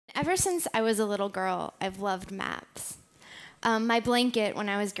Ever since I was a little girl, I've loved maps. My blanket when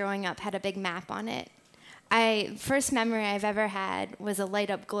I was growing up had a big map on it. First memory I've ever had was a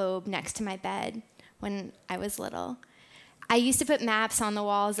light-up globe next to my bed when I was little. I used to put maps on the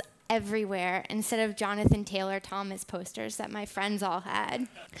walls everywhere instead of Jonathan Taylor Thomas posters that my friends all had.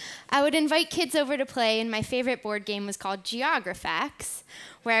 I would invite kids over to play, and my favorite board game was called Geographax,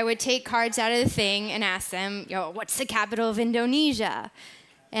 where I would take cards out of the thing and ask them, what's the capital of Indonesia?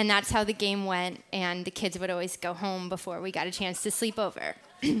 And that's how the game went, and the kids would always go home before we got a chance to sleep over.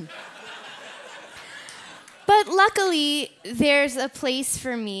 But luckily, there's a place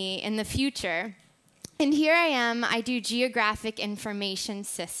for me in the future. And here I am, I do geographic information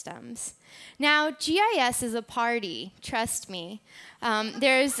systems. Now, GIS is a party, trust me.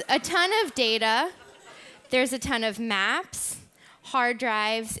 There's a ton of data, there's a ton of maps, hard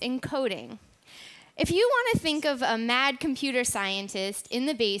drives, and coding. If you want to think of a mad computer scientist in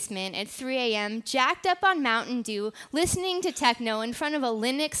the basement at 3 a.m., jacked up on Mountain Dew, listening to techno in front of a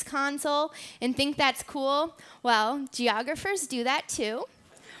Linux console and think that's cool, well, geographers do that too.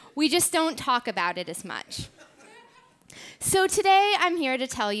 We just don't talk about it as much. So today, I'm here to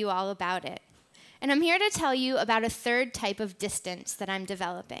tell you all about it. And I'm here to tell you about a third type of distance that I'm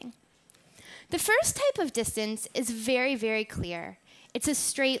developing. The first type of distance is very, very clear. It's a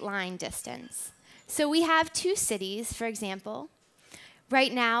straight line distance. So we have two cities, for example.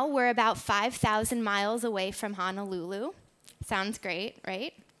 Right now, we're about 5,000 miles away from Honolulu. Sounds great,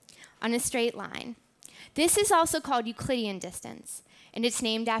 right? On a straight line. This is also called Euclidean distance, and it's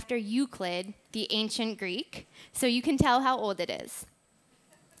named after Euclid, the ancient Greek, so you can tell how old it is.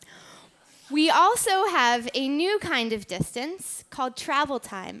 We also have a new kind of distance called travel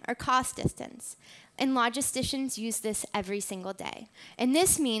time, or cost distance. And logisticians use this every single day. And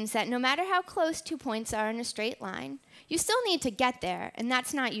this means that no matter how close 2 points are in a straight line, you still need to get there, and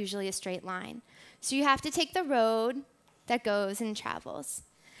that's not usually a straight line. So you have to take the road that goes and travels.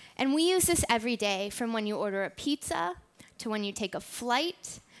 And we use this every day, from when you order a pizza, to when you take a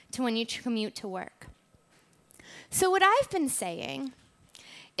flight, to when you commute to work. So what I've been saying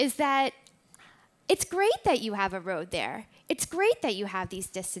is that it's great that you have a road there. It's great that you have these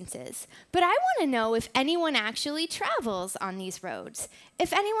distances, but I want to know if anyone actually travels on these roads,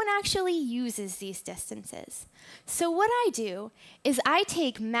 if anyone actually uses these distances. So what I do is I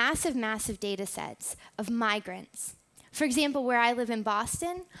take massive, massive data sets of migrants. For example, where I live in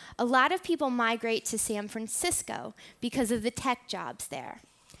Boston, a lot of people migrate to San Francisco because of the tech jobs there.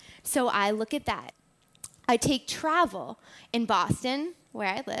 So I look at that. I take travel in Boston, where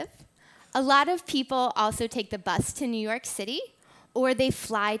I live. A lot of people also take the bus to New York City, or they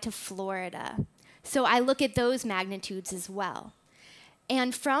fly to Florida. So I look at those magnitudes as well.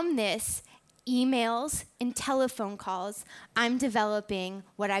 And from this, emails and telephone calls, I'm developing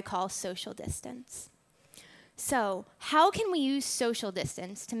what I call social distance. So how can we use social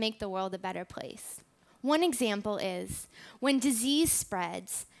distance to make the world a better place? One example is when disease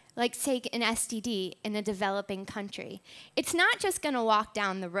spreads, like take an STD in a developing country, it's not just going to walk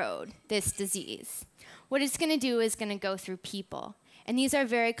down the road, this disease. What it's going to do is going to go through people. And these are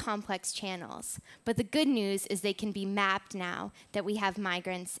very complex channels. But the good news is they can be mapped now that we have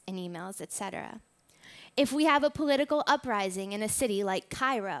migrants and emails, etc. If we have a political uprising in a city like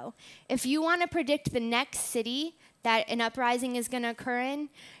Cairo, if you want to predict the next city that an uprising is going to occur in,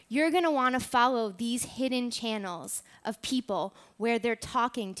 you're going to want to follow these hidden channels of people, where they're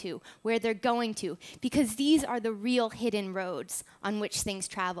talking to, where they're going to, because these are the real hidden roads on which things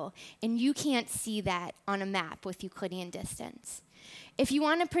travel. And you can't see that on a map with Euclidean distance. If you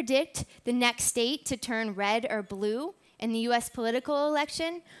want to predict the next state to turn red or blue in the US political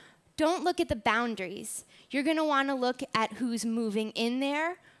election, don't look at the boundaries. You're going to want to look at who's moving in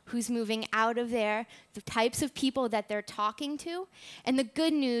there, who's moving out of there, the types of people that they're talking to. And the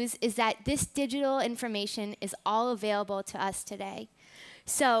good news is that this digital information is all available to us today.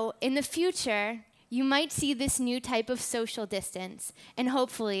 So in the future, you might see this new type of social distance, and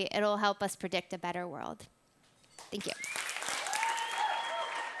hopefully it'll help us predict a better world. Thank you.